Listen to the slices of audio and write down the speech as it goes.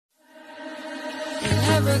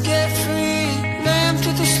never get free. Lamb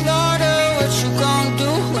to the slaughter, what you gon'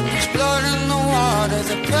 do when there's blood in the water?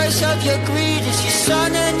 The price of your greed is your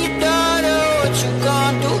son and your daughter. What you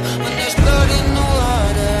gon' do when there's blood in the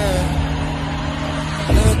water?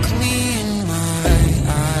 Look me in my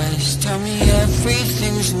eyes, tell me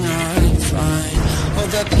everything's not fine, or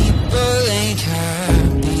the people ain't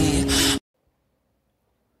happy.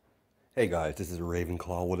 Hey guys, this is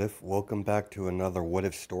Ravenclaw What If. Welcome back to another What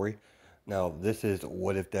If story. Now, this is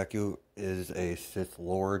What If Deku is a Sith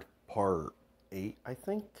Lord part 8, I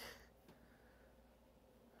think?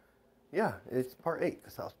 Yeah, it's part 8,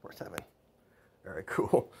 because that was part 7. Very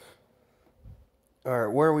cool.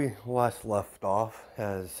 Alright, where we last left off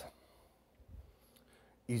has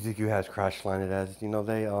Izuku has crash landed as, you know,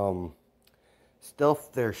 they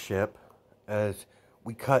stealthed their ship as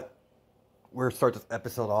we're start this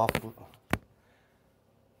episode off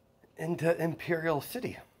into Imperial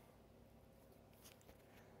City.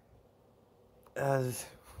 As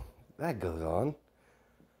that goes on,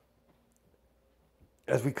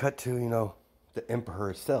 as we cut to, you know, the Emperor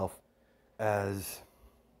itself, as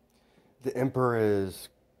the Emperor is,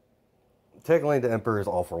 technically the Emperor is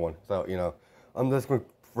all for one, so, you know, I'm just going to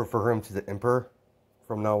refer him to the Emperor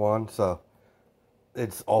from now on, so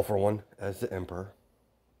it's all for one as the Emperor.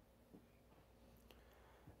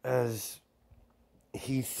 As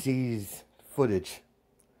he sees footage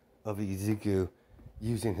of Izuku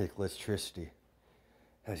using his electricity,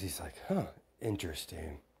 as he's like, huh,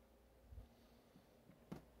 interesting.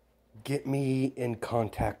 Get me in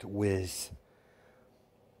contact with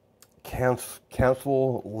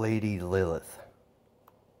Council Lady Lilith.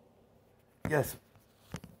 Yes.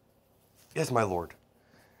 Yes, my lord.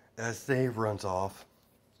 As they runs off,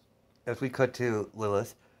 as we cut to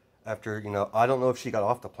Lilith, after, you know, I don't know if she got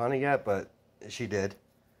off the planet yet, but she did.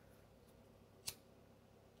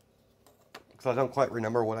 Because I don't quite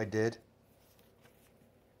remember what I did.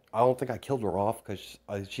 I don't think I killed her off, because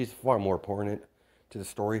she's far more important to the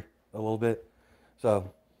story a little bit.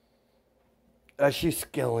 So, as she's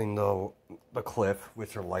scaling the cliff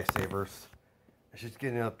with her lightsabers, she's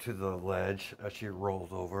getting up to the ledge as she rolls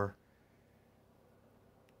over.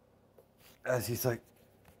 As he's like,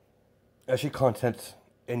 as she contacts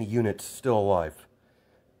any units still alive.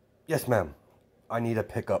 Yes, ma'am. I need a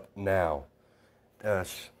pickup now.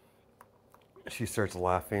 As she starts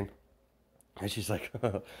laughing. And she's like,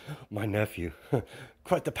 my nephew.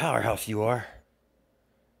 Quite the powerhouse you are.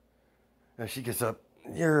 As she gets up,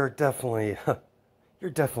 you're definitely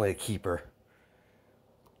a keeper.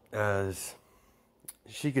 As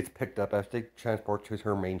she gets picked up as they transport to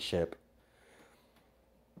her main ship.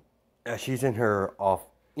 As she's in her off,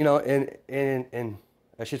 you know, and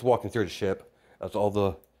as she's walking through the ship, as all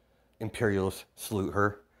the Imperials salute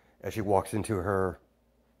her, as she walks into her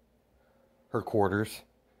quarters.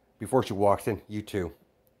 Before she walks in, you two,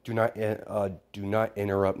 do not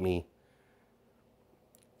interrupt me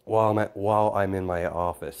while I'm in my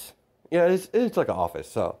office. Yeah, it's like an office.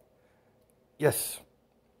 So, yes,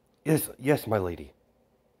 my lady.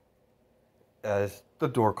 As the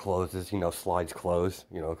door closes, you know, slides close,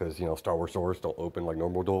 you know, because, you know, Star Wars doors don't open like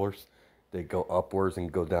normal doors. They go upwards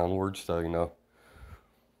and go downwards, so, you know.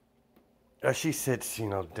 As she sits, you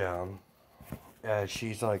know, down, as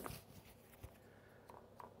she's like,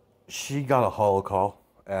 she got a holo call,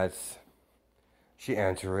 as she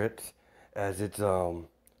answers it, as it's,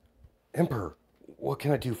 Emperor, what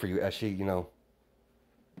can I do for you? As she, you know,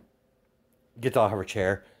 gets out of her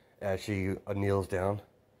chair, as she kneels down.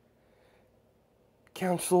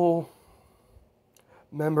 Council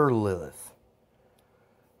Member Lilith,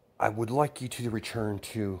 I would like you to return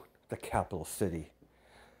to the capital city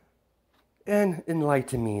and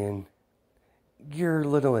enlighten me in your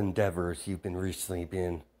little endeavors you've been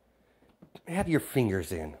recently have your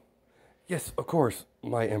fingers in. Yes, of course,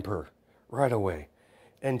 my Emperor, right away,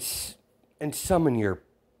 and summon your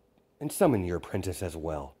apprentice as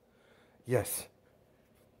well. Yes,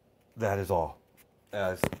 that is all.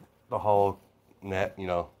 As the whole net, you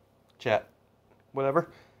know, chat, whatever,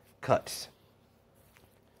 cuts.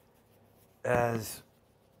 As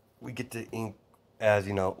we get to ink, as,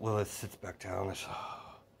 you know, Lilith sits back down,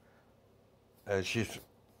 as she's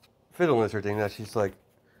fiddling with her thing, as she's like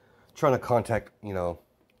trying to contact, you know,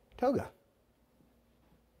 Toga.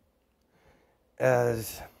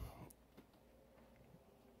 As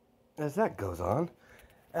that goes on,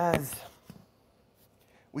 as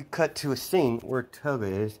we cut to a scene where Toga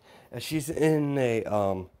is, as she's in a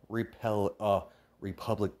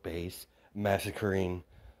Republic base, massacring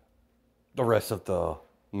the rest of the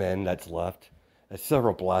men that's left, as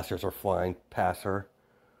several blasters are flying past her,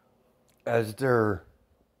 as they're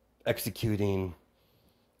executing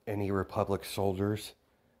any Republic soldiers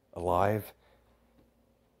alive.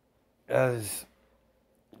 As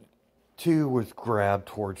two was grabbed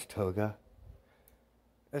towards Toga.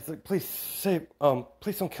 It's like, please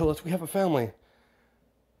don't kill us. We have a family.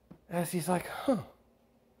 As he's like, huh.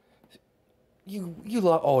 You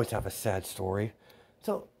always have a sad story,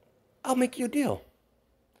 so I'll make you a deal.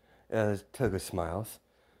 As Toga smiles.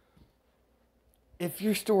 If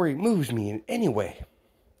your story moves me in any way,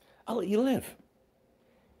 I'll let you live.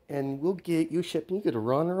 And we'll get you shipped and you get to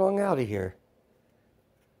run along out of here.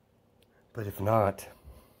 But if not,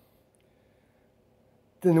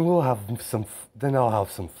 then I'll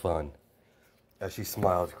have some fun. As she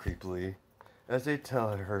smiles creepily, as they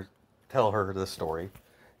tell her the story,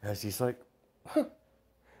 as he's like, huh.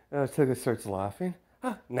 As Toga starts laughing,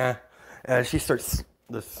 nah. As she starts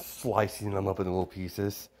slicing them up into little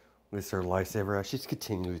pieces with her lightsaber, as she's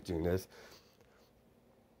continually doing this.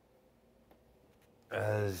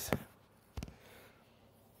 As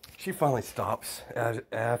she finally stops,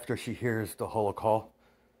 after she hears the holocall,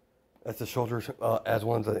 as the soldiers, as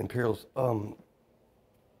one of the Imperials,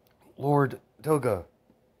 Lord Toga,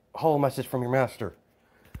 holo message from your master.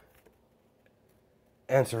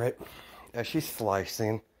 Answer it. As she's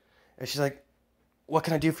slicing, and she's like, what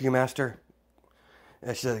can I do for you, master?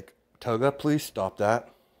 And she's like, Toga, please stop that.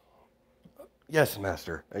 Yes,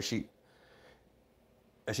 master. As she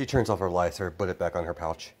turns off her lightsaber, put it back on her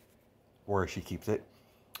pouch, where she keeps it,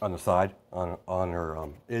 on the side, on her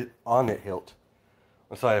on the hilt,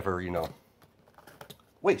 on the side of her,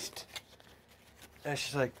 waist. And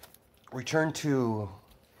she's like, return to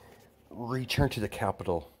the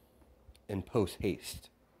capital in post haste.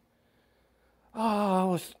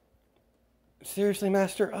 Seriously,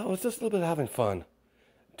 master, I was just a little bit having fun.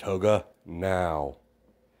 Toga, now.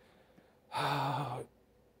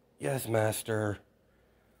 Yes, master.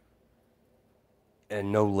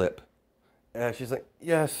 And no lip. And she's like,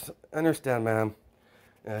 yes, I understand, ma'am.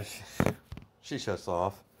 And she shuts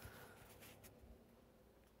off.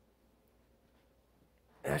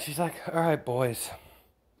 And she's like, all right, boys.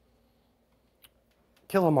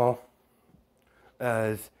 Kill them all.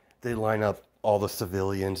 As they line up all the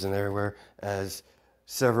civilians and everywhere, as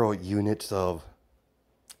several units of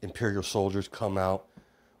Imperial soldiers come out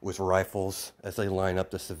with rifles as they line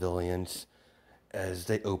up the civilians, as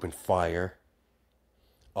they open fire.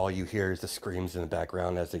 All you hear is the screams in the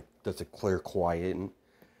background as there's a clear quiet. And,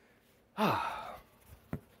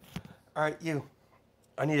 Alright, you.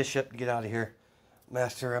 I need a ship to get out of here.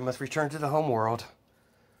 Master, I must return to the home world.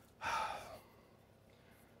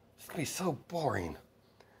 It's gonna be so boring.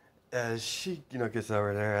 As she, gets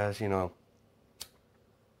over there, as,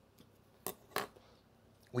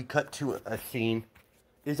 we cut to a scene.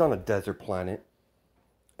 It's on a desert planet.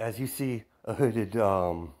 As you see a hooded,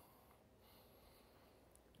 that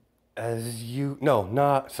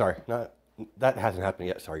hasn't happened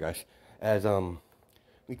yet, sorry guys. As,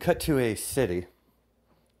 we cut to a city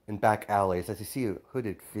in back alleys, as you see a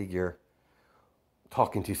hooded figure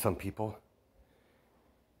talking to some people.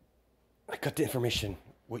 I got the information,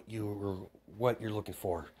 what you're looking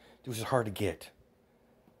for. It was hard to get.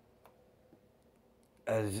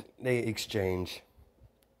 As they exchange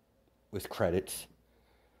with credits.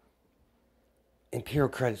 Imperial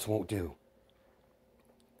credits won't do.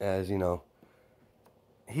 As,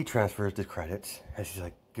 he transfers the credits. As he's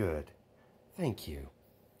like, good. Thank you.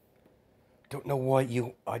 I don't know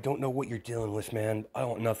what you're dealing with, man. I don't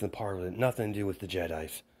want nothing part of it. Nothing to do with the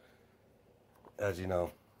Jedis. As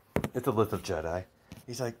it's a list of Jedi.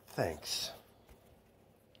 He's like, thanks.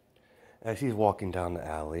 As he's walking down the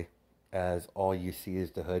alley, as all you see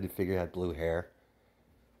is the hooded figure had blue hair.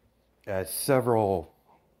 As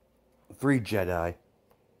three Jedi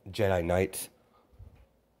Knights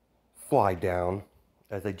fly down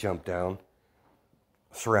as they jump down,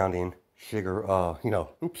 surrounding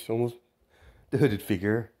almost the hooded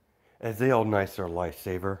figure, as they all knight their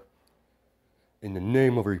lightsaber. In the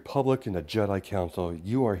name of the Republic and the Jedi Council,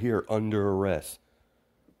 you are here under arrest.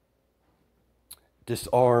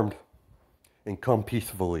 Disarmed and come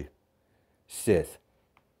peacefully. Sith.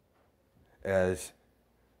 As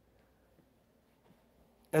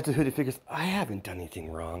the hooded figures, I haven't done anything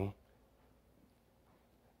wrong.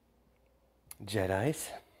 Jedis,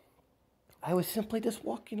 I was simply just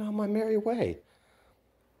walking on my merry way.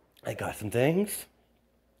 I got some things,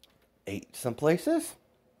 ate some places,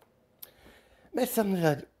 met some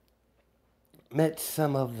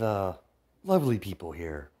of the lovely people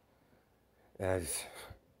here. As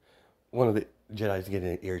one of the Jedi's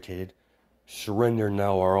getting irritated, surrender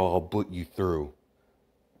now or I'll put you through.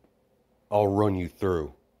 I'll run you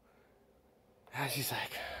through. And she's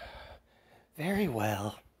like, very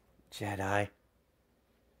well. Jedi.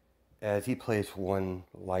 As he plays one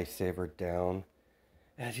lightsaber down,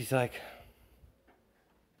 as he's like,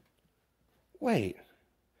 wait.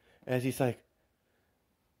 As he's like,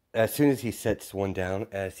 as soon as he sets one down,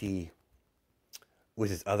 as he, with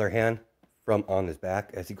his other hand from on his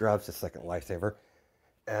back, as he grabs the second lightsaber,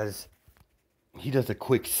 as he does a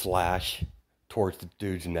quick slash towards the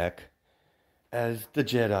dude's neck, as the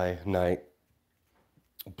Jedi Knight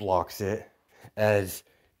blocks it, as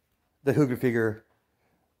the Hooker figure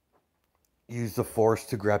used the Force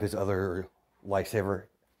to grab his other lightsaber,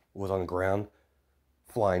 was on the ground,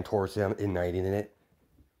 flying towards him, igniting it,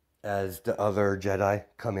 as the other Jedi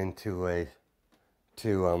come in to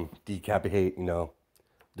decapitate,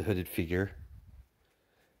 the hooded figure.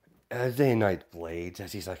 As they ignite blades,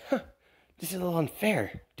 as he's like, this is a little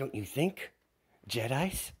unfair, don't you think,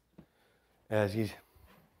 Jedis? As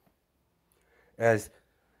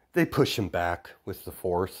they push him back with the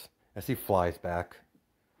Force, as he flies back,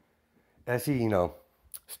 as he,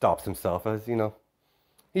 stops himself, as,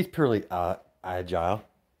 he's purely agile.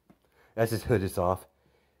 As his hood is off,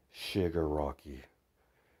 Shigaraki.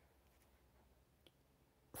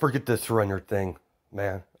 Forget this surrender thing,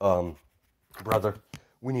 man. Brother,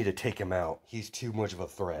 we need to take him out. He's too much of a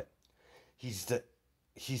threat. He's the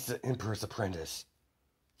Emperor's apprentice.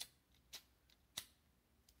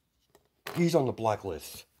 He's on the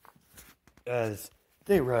blacklist. As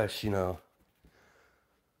they rush,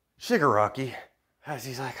 Shigaraki, as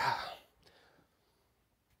he's like,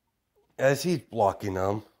 as he's blocking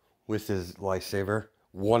them with his lightsaber,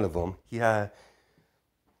 one of them,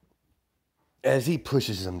 as he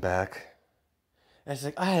pushes him back, as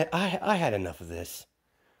like, I had enough of this.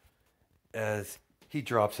 As he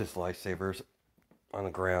drops his lightsabers on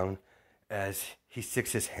the ground, as he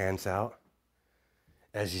sticks his hands out,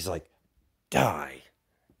 as he's like, die,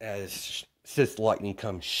 as Sith lightning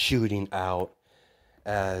comes shooting out,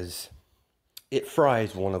 as it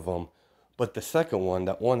fries one of them, but the second one,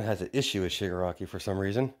 that one has an issue with Shigaraki for some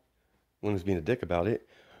reason, one was being a dick about it,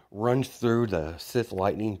 runs through the Sith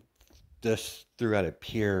lightning just through out of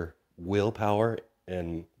pure willpower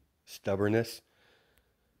and stubbornness,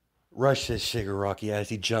 rushes Shigaraki as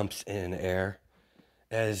he jumps in air,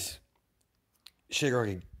 as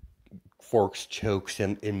Shigaraki forks chokes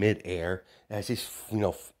him in midair, as he's,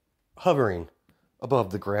 hovering above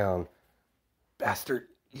the ground. Bastard,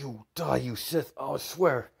 you die, you Sith, I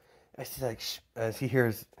swear. As he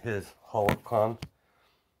hears his holocron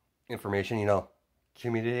information,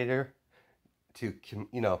 communicator, give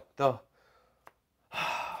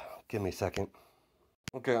me a second.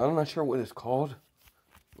 Okay, I'm not sure what it's called.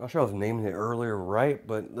 I'm not sure I was naming it earlier right,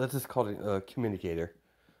 but let's just call it a communicator.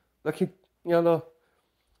 The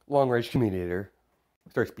long-range communicator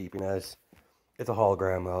starts beeping as it's a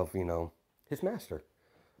hologram of, his master.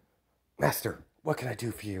 Master, what can I do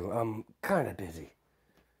for you? I'm kind of busy.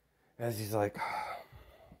 As he's like,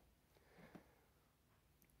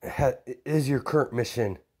 is your current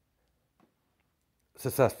mission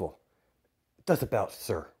successful? Does about,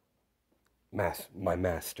 sir. My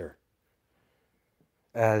master.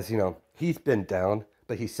 As, he's been down,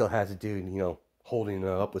 but he still has a dude, holding it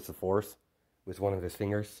up with the Force, with one of his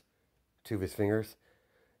fingers, two of his fingers.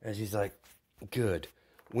 As he's like, good.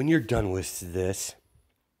 When you're done with this,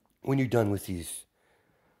 when you're done with your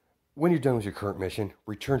current mission,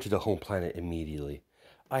 return to the home planet immediately.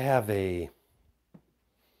 I have a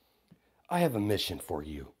mission for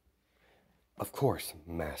you. Of course,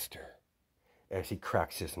 master. As he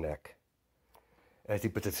cracks his neck. As he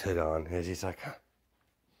puts his hood on. As he's like,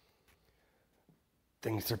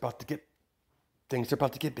 Things are about to get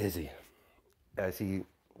busy. As he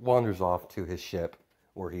wanders off to his ship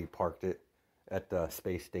where he parked it at the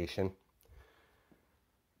space station.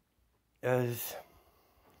 As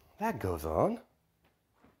that goes on,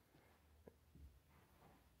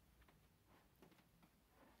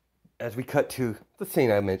 as we cut to the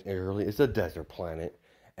scene I mentioned earlier, it's a desert planet.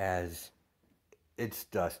 As it's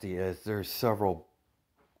dusty, as there's several.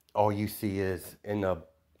 All you see is in the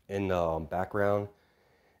background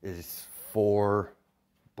is 4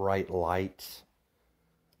 bright lights.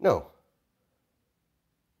 No.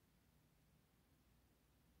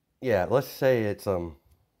 Yeah, let's say it's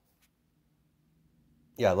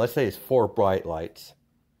 4 bright lights.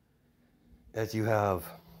 As you have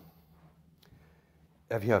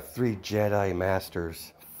 3 Jedi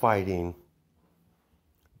Masters fighting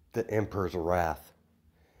the Emperor's wrath.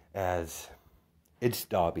 As it's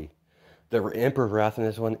Dobby. The Emperor's wrath in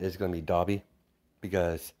this one is going to be Dobby.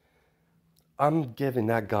 Because I'm giving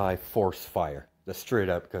that guy Force fire. That's straight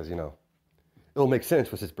up because, it'll make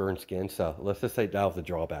sense with his burned skin. So let's just say that was the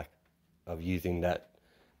drawback of using that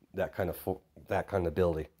that kind of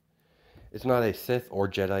ability. It's not a Sith or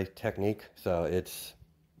Jedi technique, so it's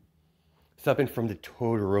something from the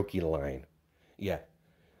Todoroki line. Yeah,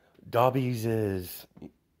 Dobby's is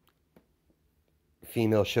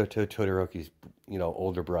female Shoto Todoroki's,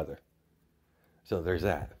 older brother. So there's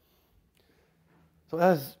that. So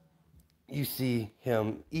as you see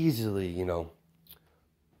him easily,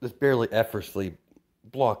 just barely effortlessly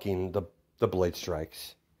blocking the blade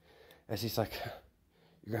strikes. As he's like,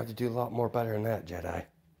 you're going to have to do a lot more better than that,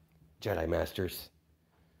 Jedi Masters.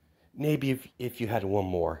 Maybe if you had one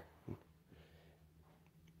more,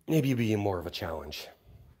 maybe it'd be more of a challenge.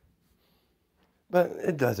 But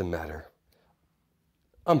it doesn't matter.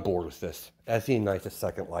 I'm bored with this. As he ignites a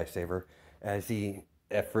second lightsaber, as he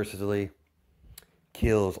effortlessly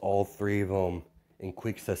kills all three of them in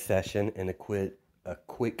quick succession in a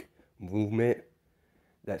quick movement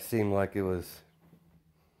that seemed like it was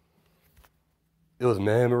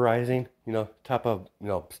memorizing, type of,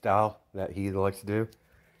 style that he likes to do.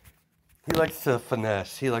 He likes to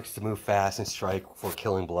finesse. He likes to move fast and strike for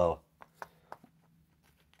killing blow.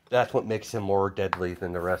 That's what makes him more deadly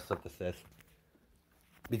than the rest of the Sith.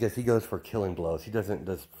 Because he goes for killing blows. He doesn't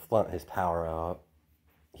just flaunt his power out.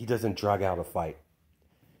 He doesn't drag out a fight.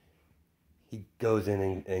 He goes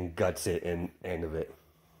in and guts it and end of it.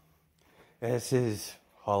 As his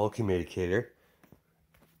hollow communicator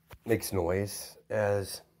makes noise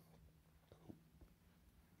as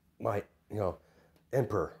my,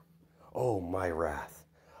 Emperor, oh my wrath,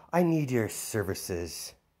 I need your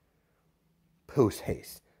services post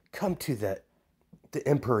haste. Come to the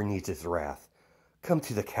Emperor needs his wrath. Come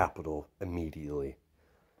to the capital immediately.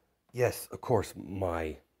 Yes, of course,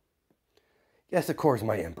 my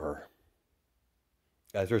Emperor.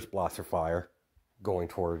 As there's blaster fire going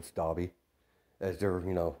towards Dobby. As there,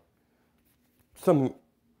 some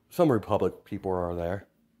Republic people are there.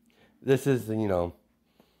 This is, it's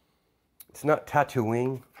not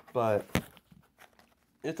Tatooine, but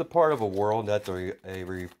it's a part of a world that's a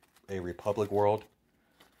Republic world.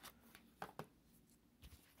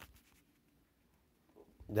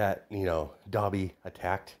 That, Dobby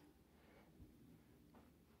attacked.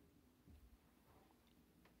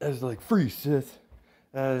 As like, free Sith.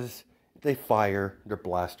 As they fire their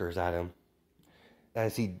blasters at him.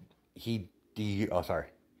 As he redirects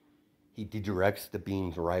the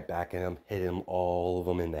beams right back at him, hit him all of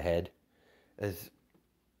them in the head. As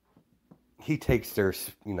he takes their,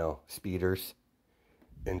 speeders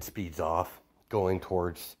and speeds off, going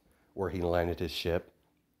towards where he landed his ship.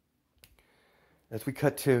 As we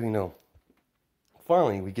cut to,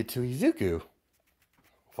 finally we get to Izuku.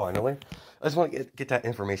 Finally. I just want to get that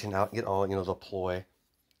information out, get all, the ploy.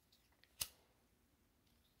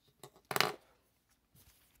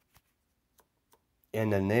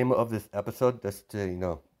 And the name of this episode, just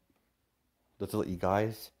to let you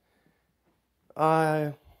guys,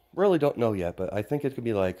 I really don't know yet, but I think it could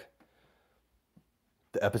be like,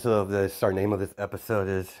 the episode of this, our name of this episode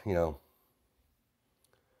is,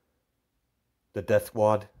 the Death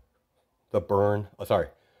Squad, the birth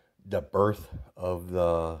of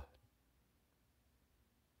the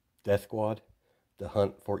Death Squad, the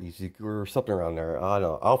hunt for Izuku, or something around there. I don't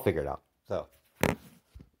know. I'll figure it out. So,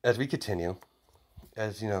 as we continue,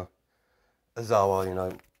 as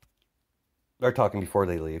Azawa, they're talking before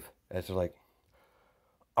they leave. As they're like,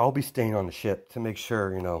 I'll be staying on the ship to make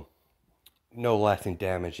sure, no lasting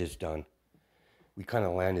damage is done. We kind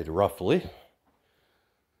of landed roughly.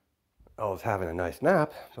 I was having a nice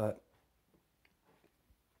nap, but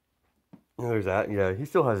there's that. Yeah, he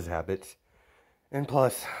still has his habits. And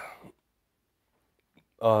plus,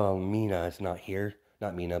 Mina is not here.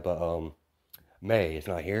 Not Mina, but May is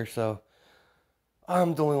not here, so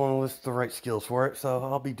I'm the only one with the right skills for it, so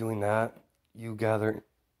I'll be doing that. You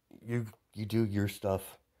do your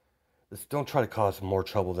stuff. Just don't try to cause more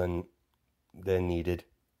trouble than needed.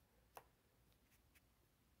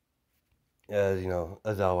 As,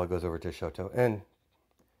 Azawa goes over to Shoto, and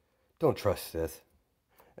don't trust Sith.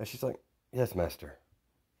 And she's like, yes, master.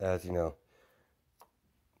 As,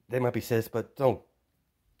 they might be Sith, but don't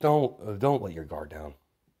let your guard down.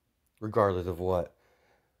 Regardless of what,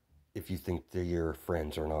 if you think they're your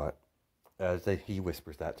friends or not. As he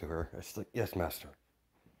whispers that to her. She's like, yes, master.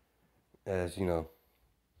 As,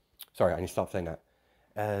 sorry, I need to stop saying that.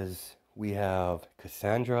 As we have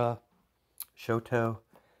Cassandra, Shoto,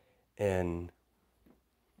 and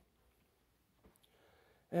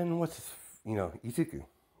what's Izuku.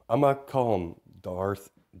 I'm gonna call him Darth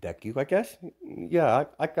Deku, I guess. Yeah,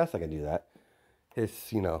 I guess I can do that. His,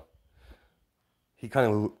 he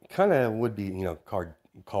kind of would be,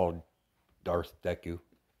 called Darth Deku,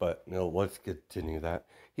 But, let's continue that.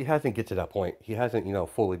 He hasn't get to that point. He hasn't,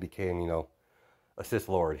 fully became, a Sith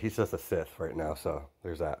Lord. He's just a Sith right now, so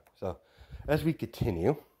there's that. So, as we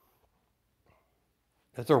continue,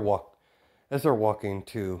 as they're walking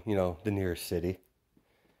to, the nearest city,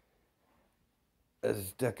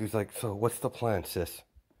 as Deku's like, so what's the plan, sis?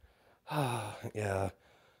 Yeah.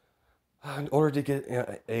 In order to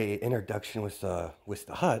get a introduction with the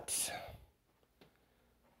Hutts,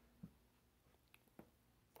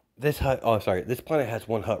 this planet has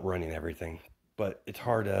one Hutt running everything, but it's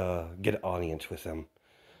hard to get an audience with them.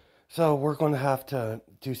 So we're going to have to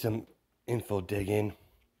do some info digging,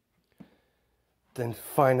 then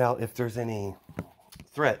find out if there's any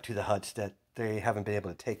threat to the Hutts that they haven't been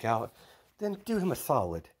able to take out. Then do him a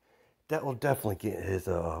solid. That will definitely get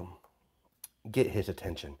his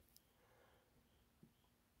attention.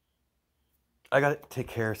 I gotta take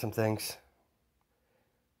care of some things.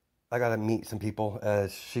 I gotta meet some people.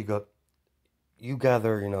 As she go, you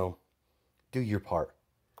gather, do your part.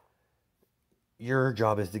 Your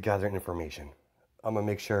job is to gather information. I'm gonna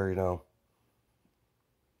make sure,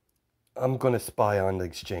 I'm gonna spy on the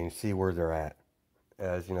exchange, see where they're at.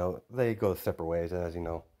 As, they go separate ways. As,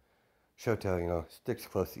 Shoto, sticks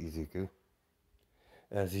close to Izuku.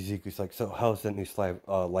 As Izuku's like, so how's that new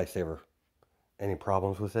lightsaber? Any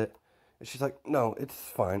problems with it? And she's like, no, it's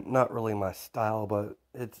fine. Not really my style, but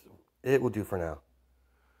it will do for now.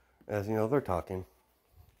 As, they're talking.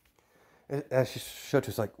 As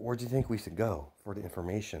Shoto's like, where do you think we should go for the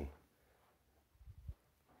information?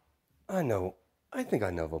 I think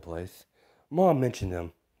I know of a place. Mom mentioned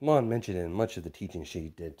it in much of the teaching she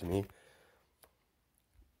did to me.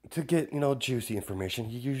 To get, juicy information,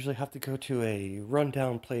 you usually have to go to a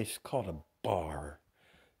rundown place called a bar.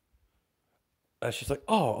 She's like,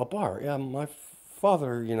 oh, a bar. Yeah, my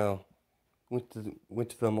father, went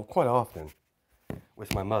to them quite often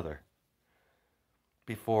with my mother.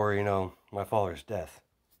 Before, my father's death.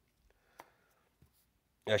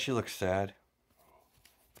 Yeah, she looks sad.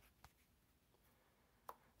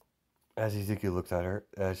 As Izuku looks at her,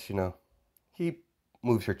 as, he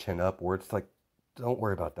moves her chin upwards, like, don't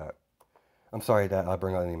worry about that. I'm sorry that I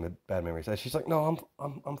bring out any bad memories. And she's like, no,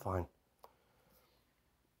 I'm fine.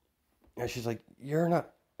 And she's like, you're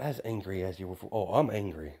not as angry as you were. Oh, I'm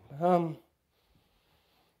angry. I'm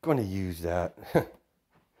going to use that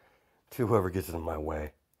to whoever gets in my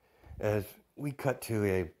way. As we cut to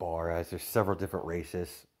a bar, as there's several different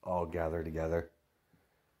races all gathered together.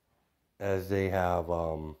 As they have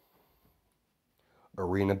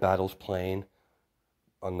arena battles playing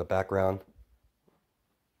on the background.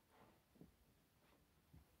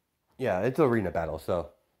 Yeah, it's arena battle, so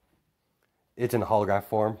it's in holograph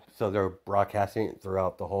form, so they're broadcasting it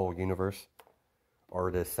throughout the whole universe, or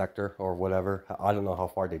this sector, or whatever. I don't know how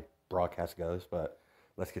far the broadcast goes, but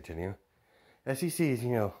let's continue. As he sees,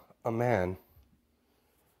 a man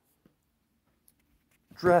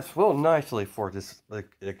dressed real nicely for this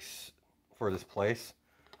place.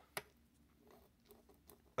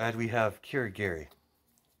 As we have Kirigiri.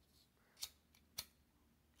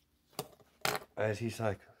 As he's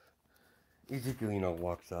like, Izuku,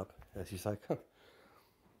 walks up. As he's like,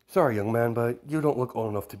 sorry, young man, but you don't look old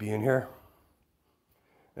enough to be in here.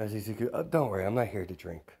 As Izuku, don't worry, I'm not here to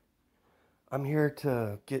drink. I'm here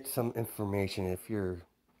to get some information if you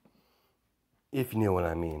know what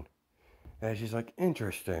I mean. As she's like,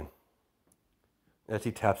 interesting. As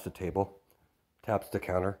he taps the table, taps the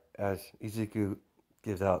counter, as Izuku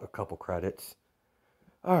gives out a couple credits.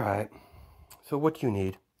 Alright, so what do you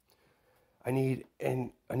need? I need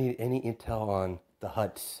any intel on the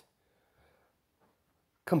Hutts,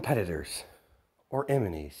 competitors, or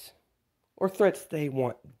enemies, or threats they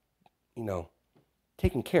want,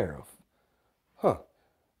 taken care of. Huh,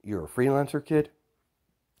 you're a freelancer kid?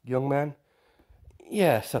 Young man?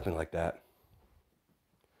 Yeah, something like that.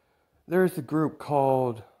 There's a group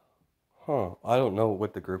called, I don't know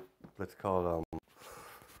what the group that's called,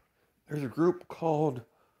 there's a group called,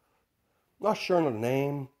 not sure on the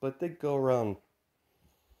name, but they go around,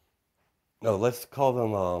 no, let's call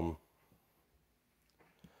them,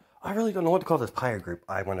 I really don't know what to call this pirate group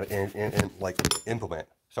I want to implement.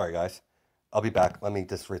 Sorry, guys. I'll be back. Let me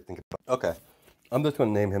just rethink about it. Okay. I'm just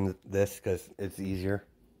going to name him this because it's easier.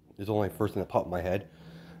 It's the only first thing that popped in my head.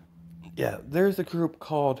 Yeah, there's a group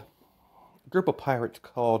of pirates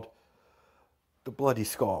called the Bloody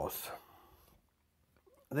Skulls.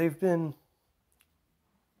 They've been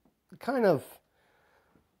kind of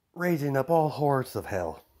raising up all hordes of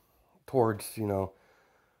hell towards, the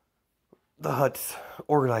Hutt's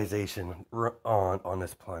organization on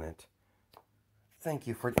this planet. Thank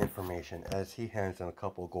you for the information, as he hands him a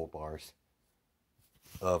couple of gold bars.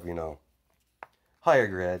 of, higher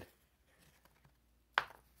grade.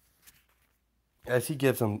 As he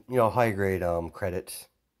gives them, high grade credits.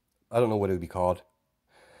 I don't know what it would be called.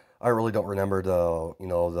 I really don't remember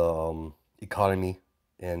the economy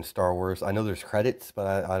in Star Wars. I know there's credits,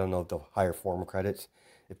 but I don't know the higher form of credits,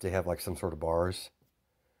 if they have like some sort of bars.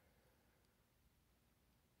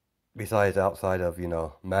 Besides outside of,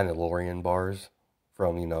 Mandalorian bars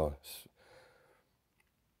from,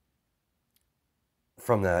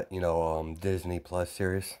 from that, Disney Plus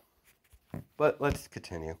series. But let's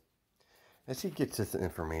continue. As he gets this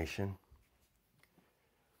information,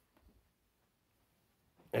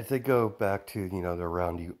 as they go back to, the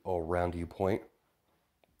round you point,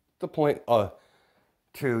 the point to,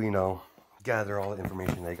 gather all the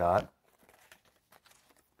information they got.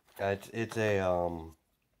 It's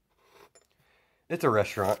a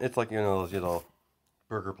restaurant. It's like, those,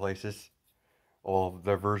 burger places. All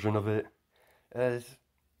their version of it. As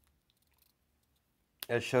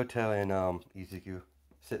Shoto and Izuku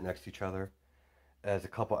sit next to each other. As a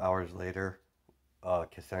couple hours later,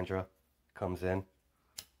 Cassandra comes in.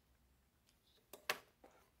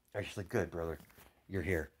 Actually, good, brother. You're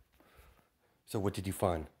here. So what did you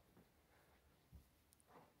find?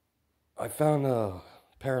 I found,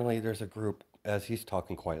 apparently there's a group, as he's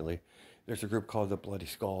talking quietly, there's a group called the Bloody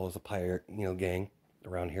Skulls, a pirate, gang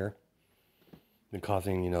around here. Been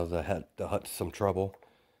causing, the Hutt some trouble.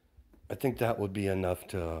 I think that would be enough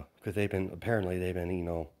to, because apparently they've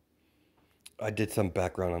been, I did some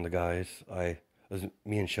background on the guys.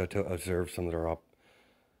 Me and Shoto observed some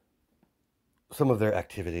of their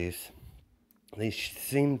activities. They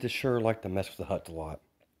seem to sure like to mess with the Hutts a lot.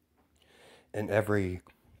 And every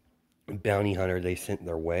bounty hunter they sent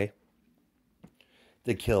their way,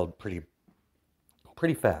 they killed pretty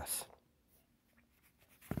fast.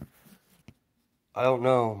 I don't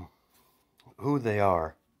know who they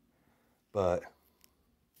are, but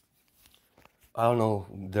I don't know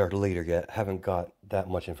their leader yet. Haven't got that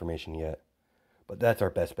much information yet. But that's our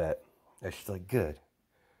best bet. And she's like, good.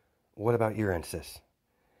 What about your sis?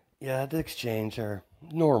 Yeah, the exchange are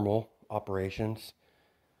normal operations.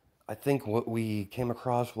 I think what we came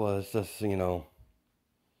across was just, a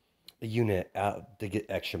unit out to get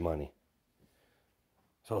extra money.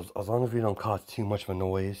 So as long as we don't cause too much of a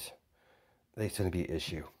noise, they shouldn't be an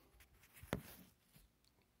issue.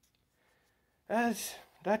 As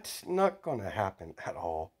that's not going to happen at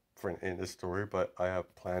all in this story, but I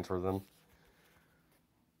have plans for them.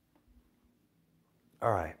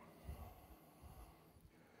 All right.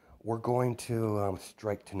 We're going to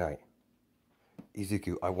strike tonight.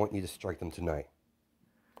 Izuku, I want you to strike them tonight.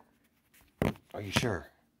 Are you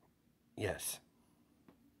sure? Yes.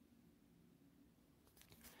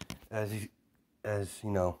 As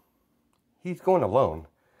he's going alone.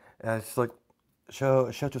 As like,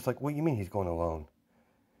 Shoto's like, what do you mean he's going alone?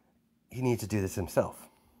 He needs to do this himself.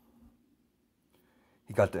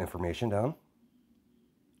 He got the information down.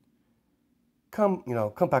 Come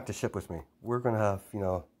back to ship with me. We're gonna have,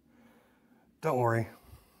 don't worry.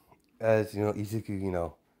 As,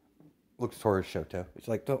 Izuku, looks towards Shoto. It's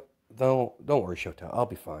like, don't worry, Shoto. I'll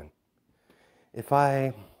be fine.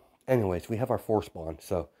 Anyways, we have our force bond,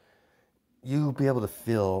 so you'll be able to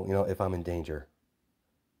feel, if I'm in danger.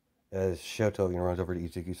 As Shoto, runs over to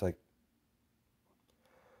Izuku, he's like,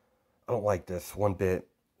 I don't like this one bit,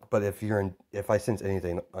 but if I sense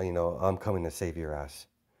anything, I'm coming to save your ass.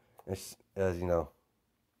 As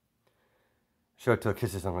Shoto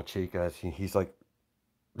kisses on the cheek as he's like,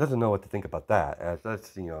 doesn't know what to think about that, as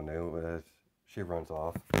that's, new, as she runs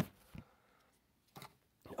off.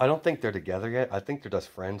 I don't think they're together yet. I think they're just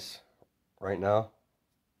friends right now.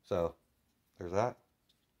 So, there's that.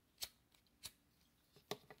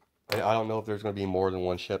 I don't know if there's going to be more than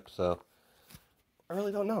one ship, so I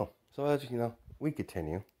really don't know. So as we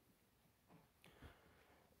continue.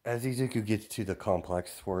 As Izuku gets to the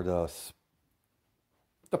complex where the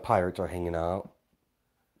pirates are hanging out,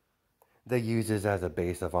 they use this as a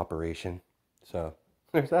base of operation. So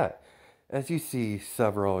there's that. As you see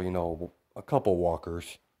several, a couple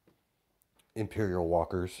walkers, Imperial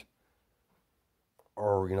walkers,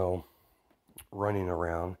 are, running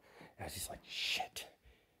around. As he's like, shit.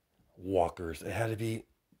 Walkers. It had to be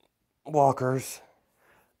walkers.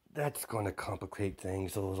 That's going to complicate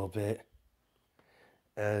things a little bit.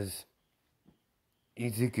 As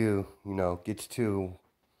Izuku, gets to...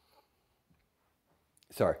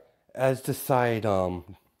 Sorry. As the side,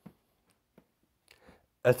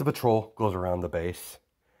 as the patrol goes around the base,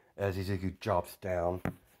 as Izuku drops down,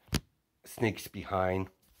 sneaks behind...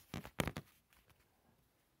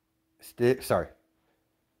 Sneaks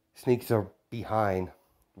behind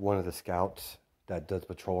one of the scouts that does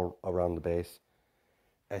patrol around the base.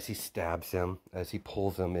 As he stabs him, as he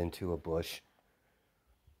pulls him into a bush.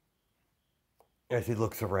 As he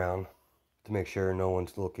looks around to make sure no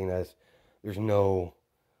one's looking, as there's no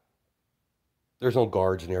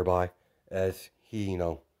guards nearby. As he,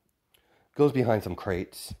 goes behind some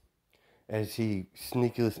crates. As he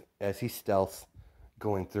stealths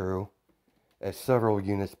going through. As several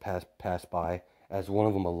units pass by. As one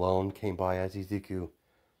of them alone came by, as Izuku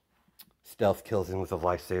stealth kills him with a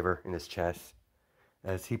lifesaver in his chest.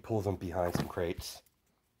 As he pulls him behind some crates.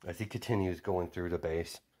 As he continues going through the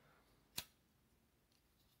base.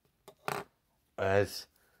 As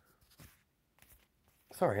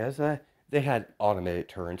they had automated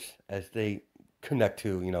turrets. As they connect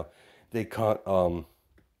to, they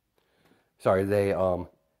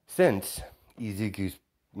sense Izuku's,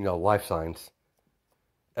 life signs.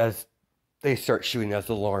 As they start shooting, as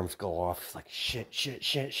the alarms go off, it's like,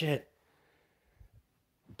 shit.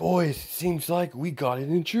 Boys, seems like we got an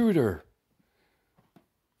intruder.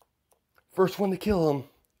 First one to kill him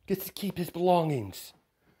gets to keep his belongings.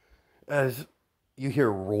 As you hear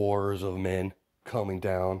roars of men coming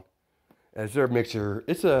down. As they're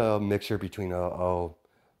it's a mixture between a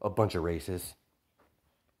bunch of races.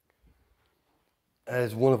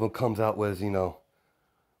 As one of them comes out with,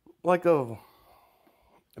 like a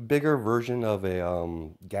bigger version of a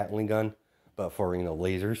Gatling gun, but for,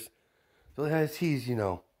 lasers. So as he's,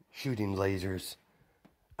 shooting lasers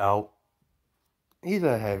out, he's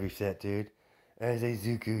a heavy set dude. As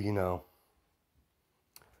Izuku,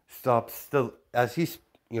 stops as he,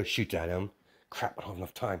 shoots at him. Crap, I don't have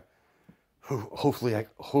enough time. Hopefully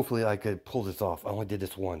I could pull this off. I only did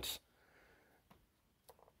this once.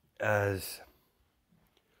 As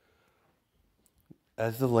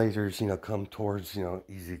the lasers, come towards,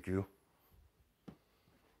 Izuku.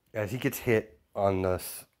 As he gets hit on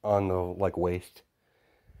the waist.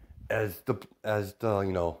 As the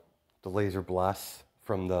the laser blasts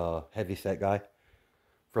from the heavy set guy,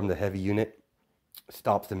 from the heavy unit,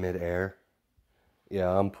 stops in midair.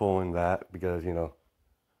 Yeah, I'm pulling that because,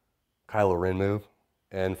 Kylo Ren move.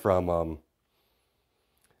 And from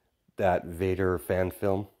that Vader fan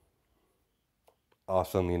film.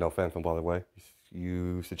 Awesome, fan film, by the way.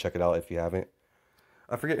 You should check it out if you haven't.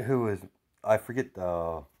 I forget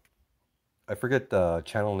the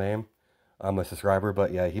channel name. I'm a subscriber,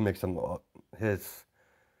 but yeah, he makes some his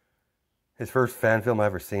first fan film I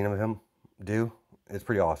ever seen of him do. It's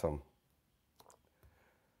pretty awesome.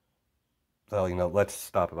 So, let's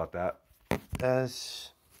stop about that. As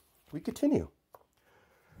we continue.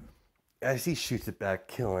 As he shoots it back,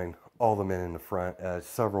 killing all the men in the front, as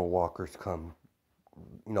several walkers come,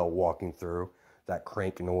 walking through, that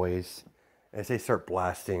crank noise, as they start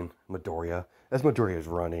blasting Midoriya, as Midoriya is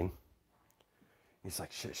running. He's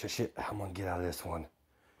like, shit, I'm gonna get out of this one.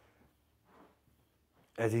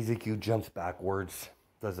 As Izuku jumps backwards,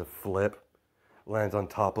 does a flip, lands on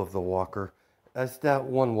top of the walker. As that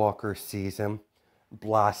one walker sees him,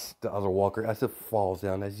 blasts the other walker as it falls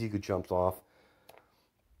down, as Izuku jumps off.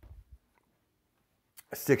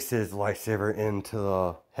 Sticks his lightsaber into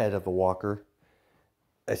the head of the walker.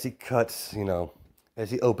 As he cuts,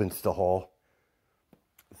 as he opens the hole.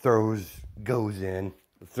 Goes in,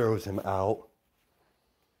 throws him out.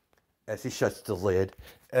 As he shuts the lid.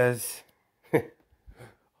 As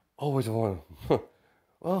always one.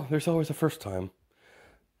 Well, there's always a first time.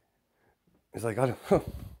 He's like,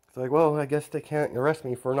 it's like, well, I guess they can't arrest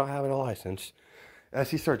me for not having a license.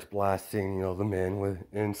 As he starts blasting, the men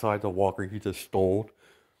inside the walker he just stole.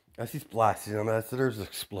 As he's blasting them, as there's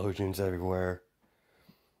explosions everywhere.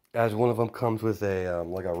 As one of them comes with a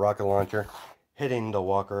rocket launcher, hitting the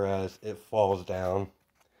walker as it falls down.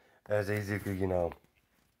 As Izuku,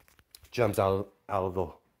 jumps out of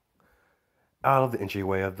the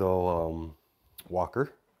entryway of the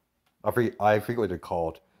walker. I forget what they're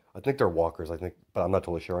called. I think they're walkers, but I'm not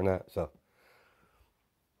totally sure on that. So,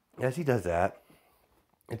 as he does that,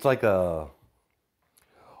 it's like a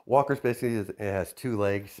walker's basically, it has two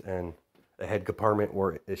legs and a head compartment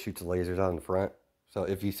where it shoots lasers out in the front. So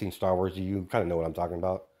if you've seen Star Wars, you kind of know what I'm talking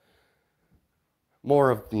about. More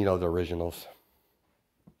of, the originals.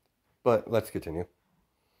 But let's continue.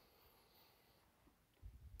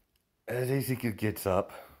 As Izuku gets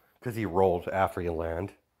up, because he rolled after he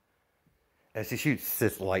landed, as he shoots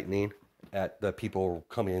Sith lightning at the people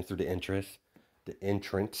coming in through the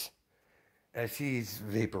entrance, as he's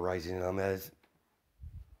vaporizing them, as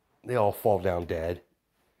they all fall down dead.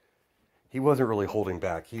 He wasn't really holding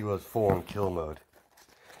back. He was full on kill mode.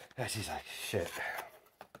 As he's like, shit.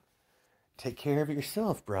 Take care of it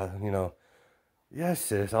yourself, brother. Yes,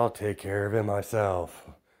 sis, I'll take care of it myself.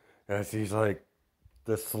 As he's like,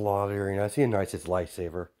 the slaughtering as he ignites his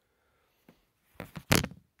lightsaber.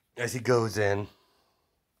 As he goes in,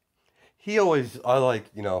 he always, I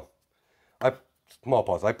like, small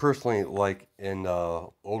pause. I personally like in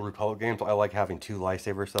Old Republic games, I like having two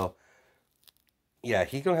lightsabers. So, yeah,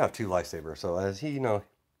 he's gonna have two lightsabers. So as he,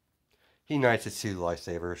 he ignites his two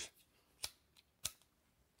lightsabers.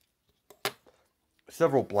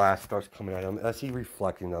 Several blasts starts coming at him as he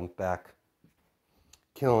reflecting them back,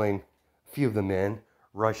 killing a few of the men,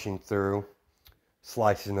 rushing through,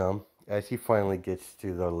 slicing them as he finally gets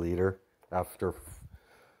to the leader after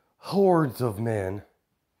hordes of men.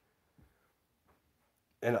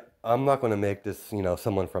 And I'm not going to make this,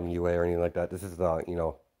 someone from UA or anything like that. This is not,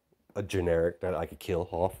 a generic that I could kill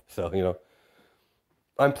off. So,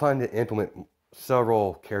 I'm planning to implement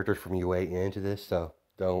several characters from UA into this, so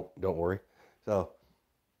don't worry. So,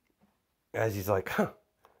 as he's like, huh,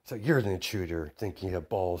 so you're an intruder, thinking you have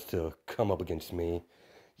balls to come up against me.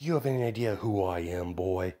 You have any idea who I am,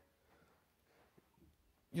 boy?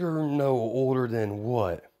 You're no older than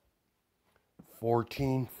what?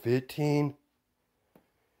 14, 15?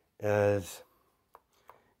 As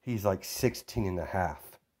he's like 16 and a half.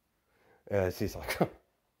 As he's like, huh,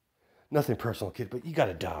 nothing personal, kid, but you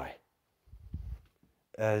gotta die.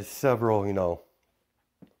 As several,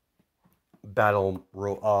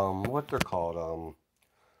 what they're called,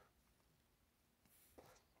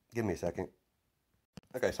 give me a second.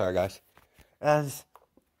 Okay, sorry guys. As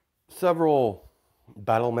several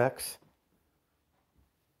battle mechs,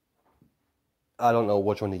 I don't know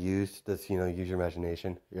which one to use. Just, use your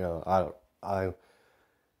imagination.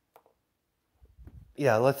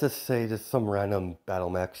 Yeah, let's just say just some random battle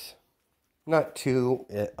mechs. Not too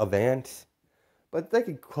advanced, but they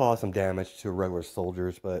could cause some damage to regular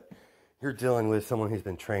soldiers, but you're dealing with someone who's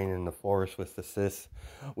been trained in the Force with the Sith,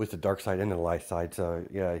 with the dark side and the light side. So,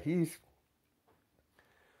 yeah,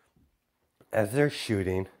 as they're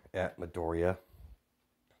shooting at Midoriya,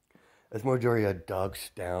 as Midoriya ducks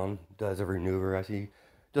down, does a maneuver as he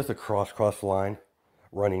does a cross line,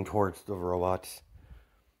 running towards the robots,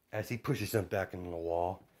 as he pushes them back into the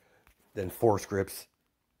wall, then force grips,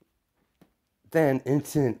 then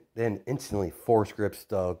instantly force grips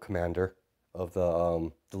the commander of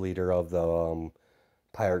the leader of the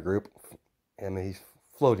pirate group, and he's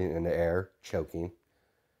floating in the air, choking.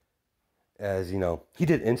 As he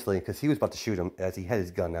did instantly because he was about to shoot him as he had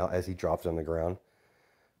his gun out as he drops on the ground.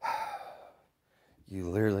 You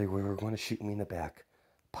literally were going to shoot me in the back,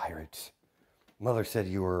 pirates. Mother said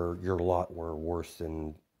your lot were worse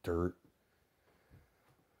than dirt.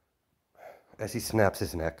 As he snaps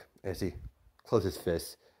his neck, as he closes his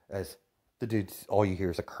fists, as the dude's, all you hear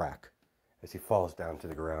is a crack, as he falls down to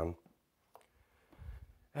the ground.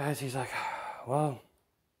 As he's like, well,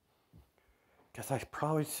 guess I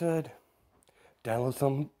probably should download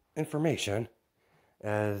some information,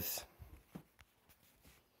 as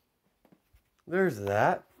there's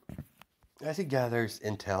that. As he gathers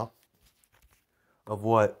intel of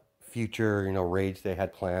what future, raids they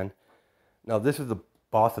had planned. Now, this is the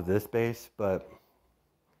boss of this base, but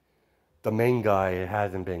the main guy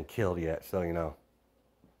hasn't been killed yet, so,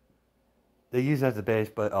 they use it as a base,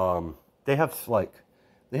 but, they have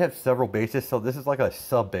several bases, so this is like a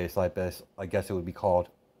sub-base, I guess it would be called.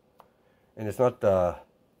 And it's not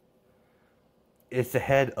it's the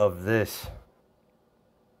head of this,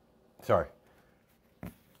 sorry.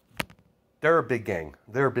 They're a big gang.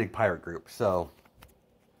 They're a big pirate group, so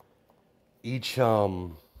each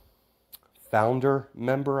founder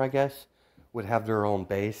member, I guess, would have their own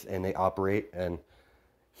base, and they operate, and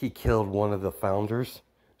he killed one of the founders.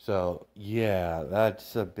 So, yeah,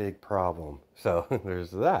 that's a big problem. So, there's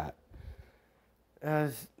that.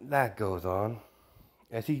 As that goes on,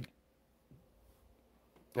 as he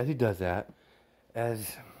does that,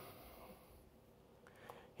 as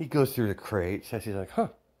he goes through the crates, as he's like, huh,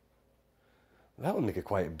 that would make a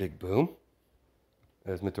quite a big boom.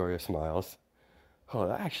 As Midoriya smiles. Oh,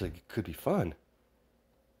 that actually could be fun.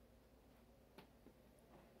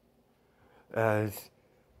 As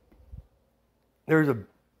there's a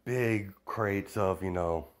big crates of,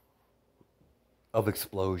 of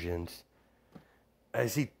explosions.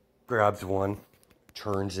 As he grabs one,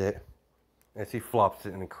 turns it, as he flops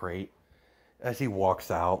it in a crate, as he walks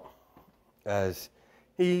out, as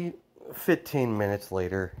he 15 minutes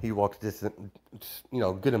later, he walks distant,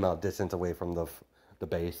 good amount of distance away from the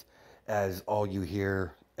base, as all you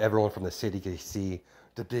hear, everyone from the city can see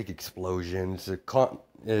the big explosions.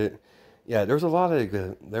 Yeah, there was a lot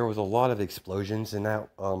of explosions in that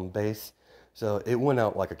base, so it went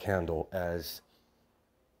out like a candle. As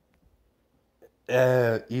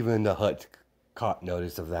even the Hutt caught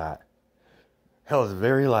notice of that. Hell is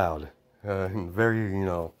very loud. Very,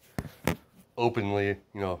 openly,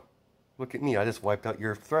 look at me, I just wiped out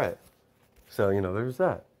your threat. So, there's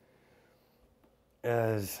that.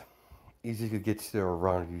 As easy to get to the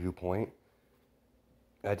rendezvous point,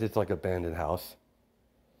 at this like abandoned house,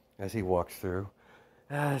 as he walks through,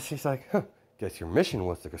 she's like, huh, guess your mission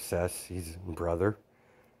was a success, his brother.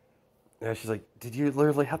 And she's like, did you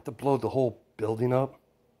literally have to blow the whole building up?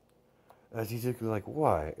 As he's like,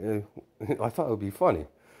 why? I thought it would be funny.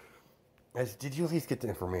 As, did you at least get the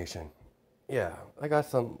information? Yeah, I got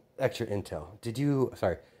some extra intel. Did you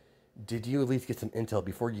at least get some intel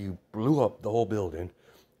before you blew up the whole building?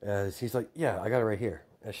 As he's like, yeah, I got it right here.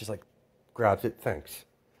 And she's like, grabs it, thanks.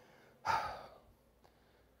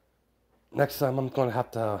 Next time I'm going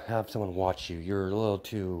to have someone watch you. You're a little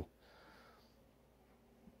too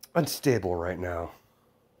unstable right now.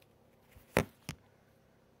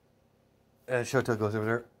 As Shoto goes over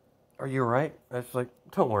there, are you alright? It's like,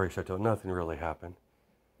 don't worry, Shoto, nothing really happened.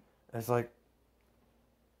 It's like,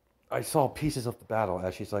 I saw pieces of the battle.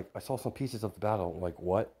 As she's like, I saw some pieces of the battle. Like,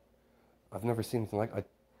 what? I've never seen anything like, I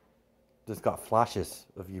just got flashes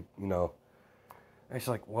of you, And she's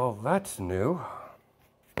like, well, that's new.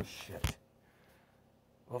 Shit.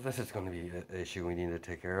 Well, this is going to be an issue we need to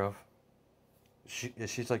take care of.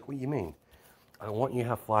 She's like, what do you mean? I don't want you to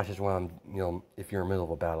have flashes when I'm, if you're in the middle of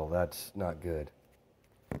a battle. That's not good.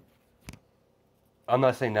 I'm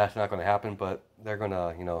not saying that's not going to happen, but they're going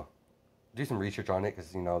to, do some research on it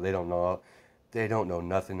because, they don't know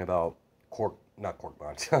nothing about not cork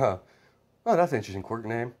bonds. Oh, that's an interesting quirk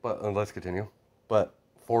name, but let's continue. But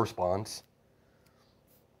force bonds.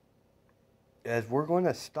 As we're going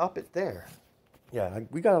to stop it there. Yeah,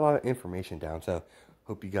 we got a lot of information down, so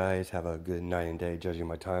hope you guys have a good night and day judging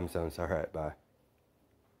my time zones. All right, bye.